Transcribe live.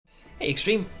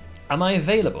Extreme, am I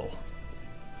available?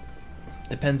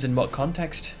 Depends in what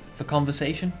context. For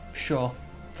conversation? Sure.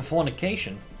 For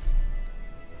fornication?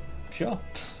 Sure.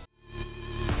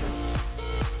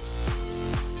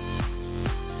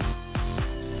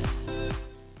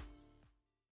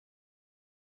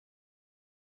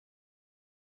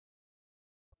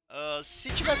 Se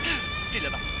tiver... Filha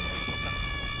da...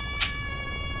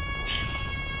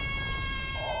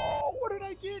 Oh, what did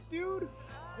I get, dude?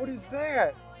 What is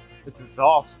that? It's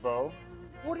exhaust, bro.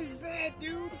 What is that,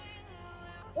 dude?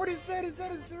 What is that? Is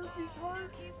that a Zerfie's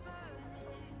heart?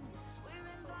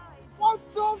 What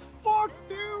the fuck,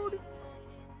 dude?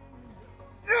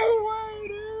 No way,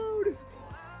 dude!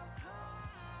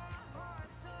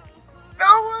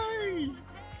 No way!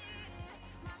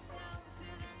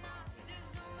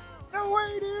 No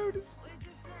way, dude!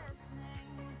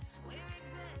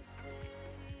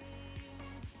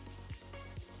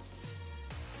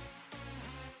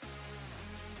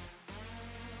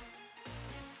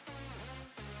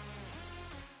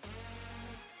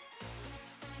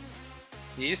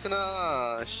 Isso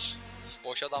na...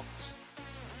 Poxa da...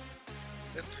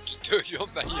 Tu dövüyorum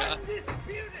ben ya.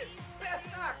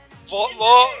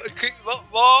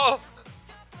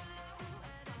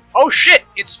 Oh shit!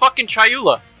 It's fucking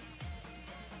Chayula!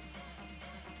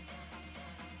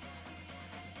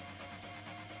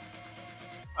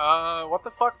 What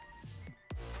the fuck?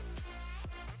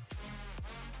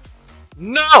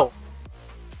 No!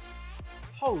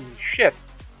 Holy shit.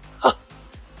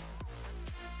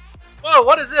 Whoa,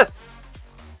 what is this?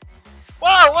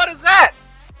 Whoa, what is that?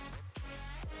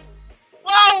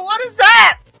 Whoa, what is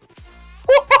that?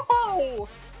 Whoa!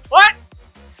 What?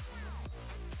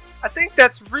 I think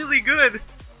that's really good.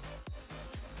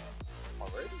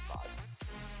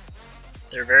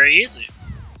 They're very easy.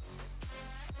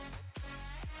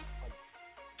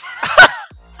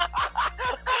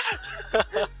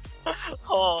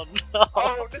 Oh no!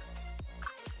 Oh, no.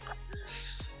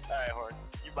 Alright, Horn.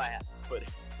 You might have to put in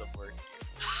some work.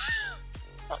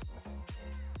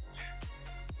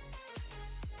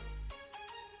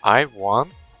 I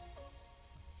want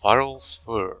Farrell's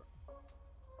fur.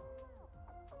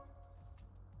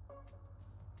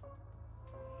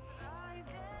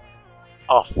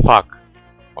 Oh fuck.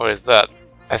 What is that?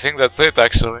 I think that's it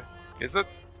actually. Is it?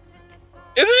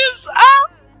 It is! Ah!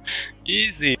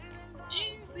 Easy.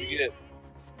 Easy. Good.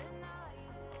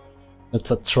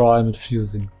 Let's try mit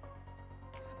Fusing.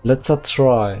 Let's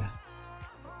try.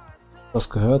 Was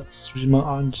gehört, Streamer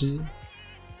RNG?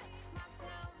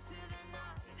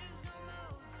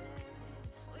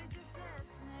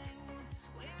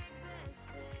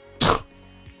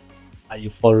 Are you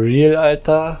for real,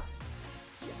 Alter?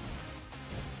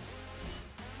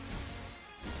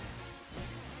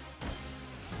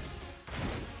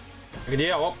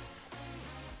 Где? Оп.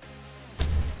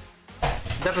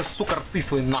 Даже, сука, рты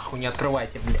свои нахуй не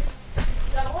открывайте, блядь.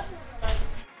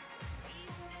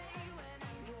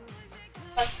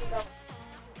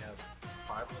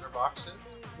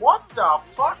 What the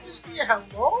fuck is the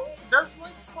hello? There's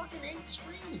like fucking 8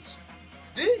 screens.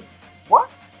 Dude, what?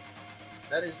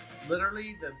 That is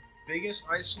literally the biggest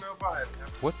ice nova I've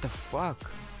ever. What the fuck?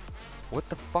 What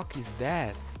the fuck is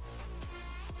that?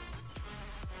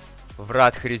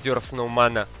 Врат Резерв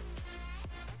Сноумана.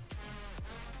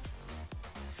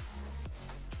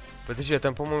 Подожди, а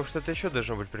там, по-моему, что-то еще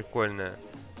должно быть прикольное.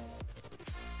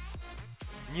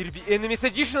 Нирби Enemies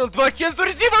Additional 2 Chance to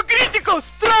Receive a Critical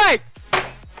Strike!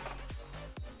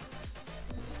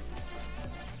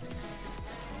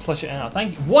 Flush it out.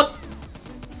 Thank you. What?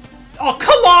 Oh,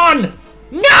 come on!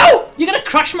 No! You're gonna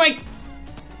crash my...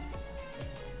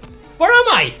 Where am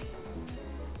I?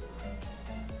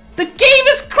 The game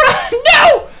is crashed!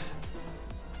 No!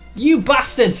 You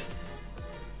bastards!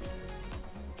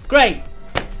 Great.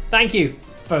 Thank you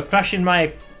for crashing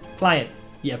my client.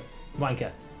 You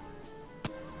wanker.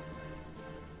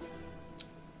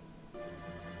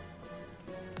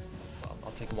 Well,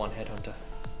 I'll take one headhunter.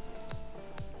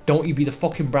 Don't you be the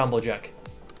fucking Bramblejack.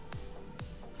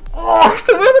 Oh, it's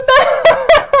the win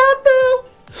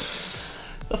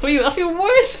no! That's even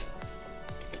worse!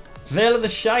 Veil of the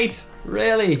Shite,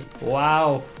 really?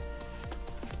 Wow.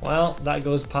 Well, that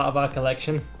goes part of our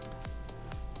collection.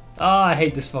 Oh, I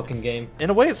hate this fucking game. In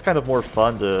a way, it's kind of more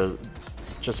fun to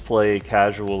just play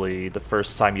casually the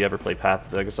first time you ever play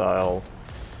Path of Exile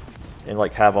and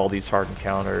like have all these hard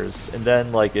encounters. And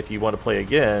then like if you want to play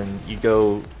again, you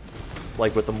go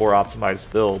like with a more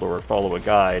optimized build or follow a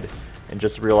guide and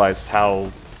just realize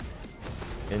how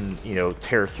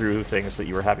tear through things that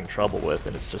you were having trouble with,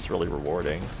 and it's just really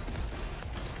rewarding.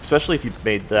 Especially if you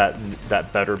made that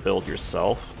better build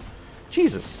yourself.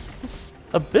 Jesus,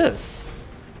 Abyss,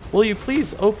 will you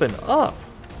please open up?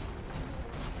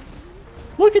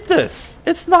 Look at this!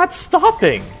 It's not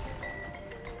stopping!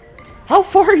 How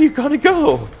far are you gonna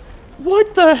go?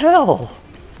 What the hell?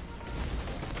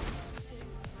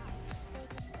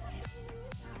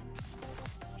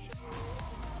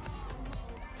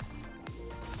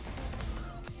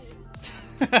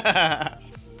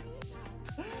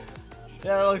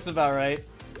 Yeah, that looks about right.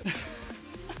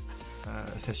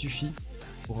 Ça suffit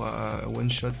pour one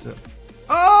shot.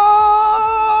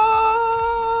 Oh,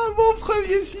 mon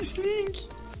premier 6 Link.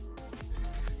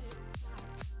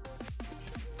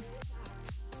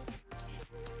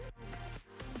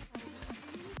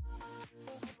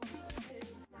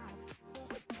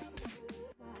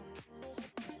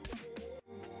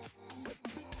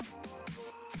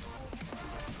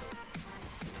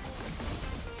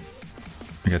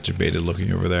 I got you baited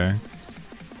looking over there.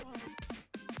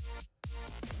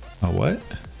 Oh, what?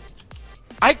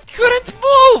 I couldn't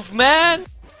move, man!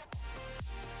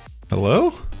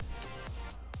 Hello?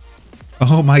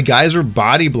 Oh, my guys were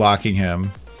body blocking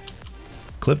him.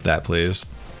 Clip that, please.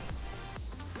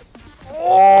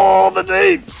 Oh, the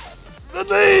deeps! The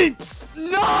deeps!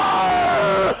 No!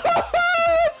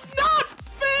 Not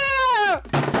fair!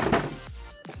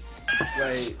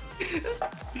 Wait.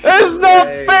 It's not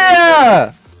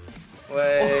fair!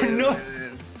 Wait. Oh, no.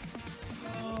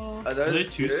 Are Are they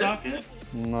those two good? socket?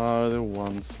 No, they're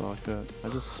one socket. I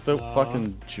just spilled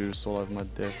fucking juice all over my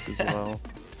desk as well.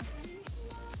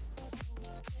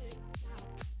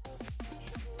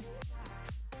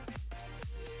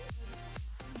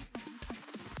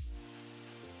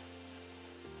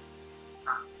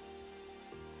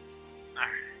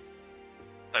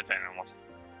 Don't say no more.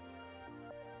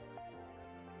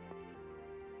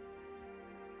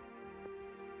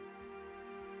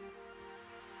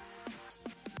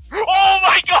 Oh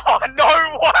my god, no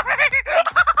way!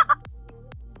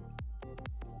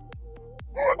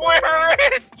 We're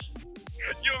rich!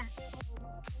 You're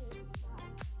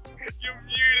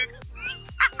muted.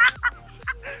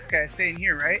 Okay, I stay in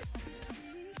here, right?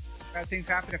 Bad things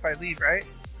happen if I leave, right?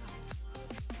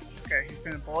 Okay, he's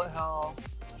gonna bullet hell.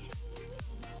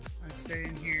 I stay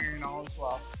in here and all is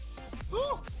well.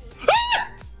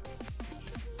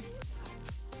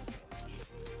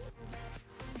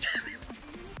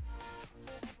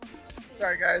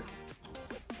 Sorry, guys.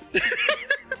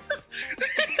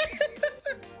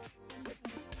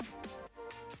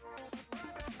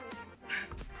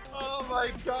 Oh my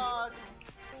god!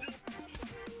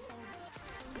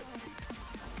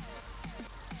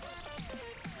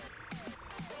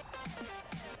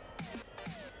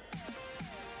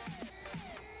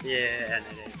 Yeah, and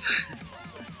it is.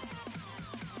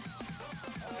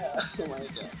 Oh my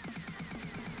god.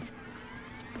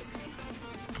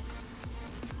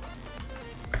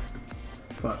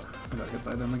 Fuck, I got hit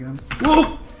by them again.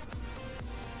 Whoa!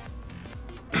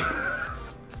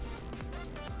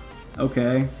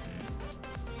 Okay.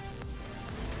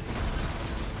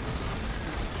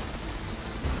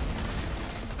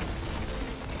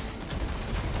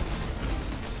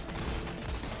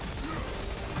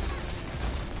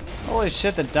 Holy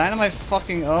shit, the Dynamite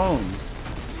fucking owns.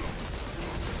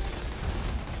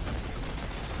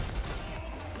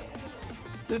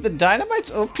 Dude, the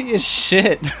Dynamite's OP as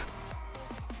shit.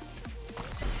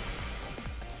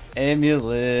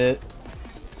 Amulet.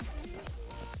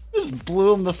 Just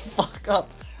blew him the fuck up.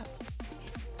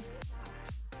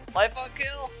 Life on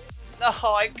kill? No,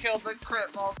 I killed the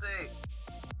crit multi.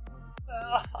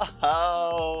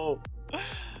 Oh.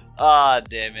 Ah,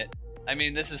 damn it. I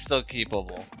mean, this is still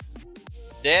keepable.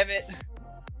 Damn it.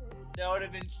 That would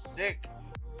have been sick.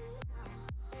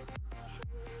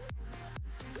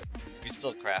 We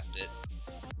still craft it.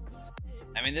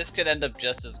 I mean, this could end up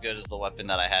just as good as the weapon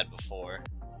that I had before.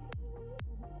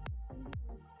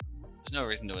 There's no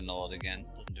reason to annul it again.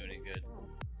 Doesn't do any good.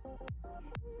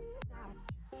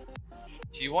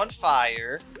 T1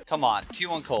 fire. Come on,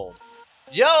 T1 cold.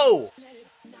 Yo!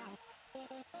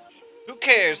 Who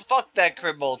cares? Fuck that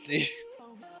crit multi.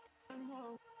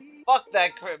 Fuck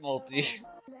that crit multi.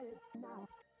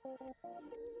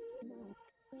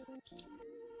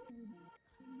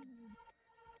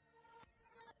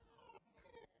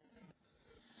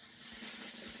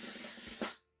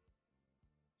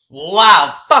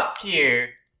 Wow, fuck you.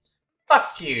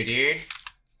 Fuck you, dude.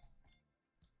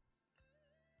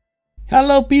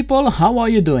 Hello people, how are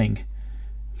you doing?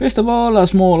 First of all, a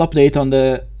small update on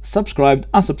the subscribed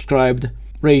unsubscribed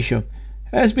ratio.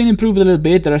 Has been improved a little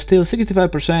bit. There are still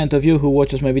 65% of you who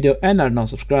watches my video and are not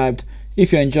subscribed.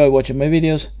 If you enjoy watching my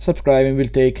videos, subscribing will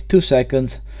take 2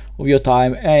 seconds of your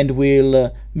time and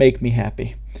will make me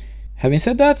happy. Having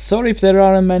said that, sorry if there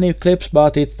aren't many clips,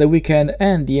 but it's the weekend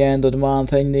and the end of the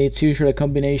month, and it's usually a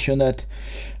combination that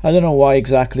I don't know why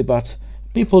exactly, but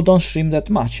people don't stream that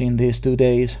much in these 2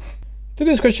 days.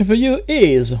 Today's question for you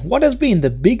is, what has been the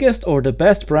biggest or the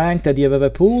best prank that you've ever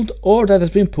pulled or that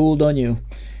has been pulled on you?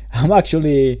 I'm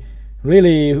actually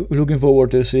really looking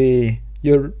forward to see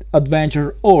your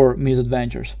adventure or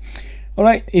misadventures.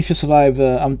 Alright, if you survive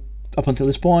up until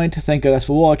this point, thank you guys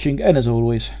for watching, and as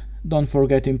always, don't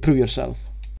forget to improve yourself.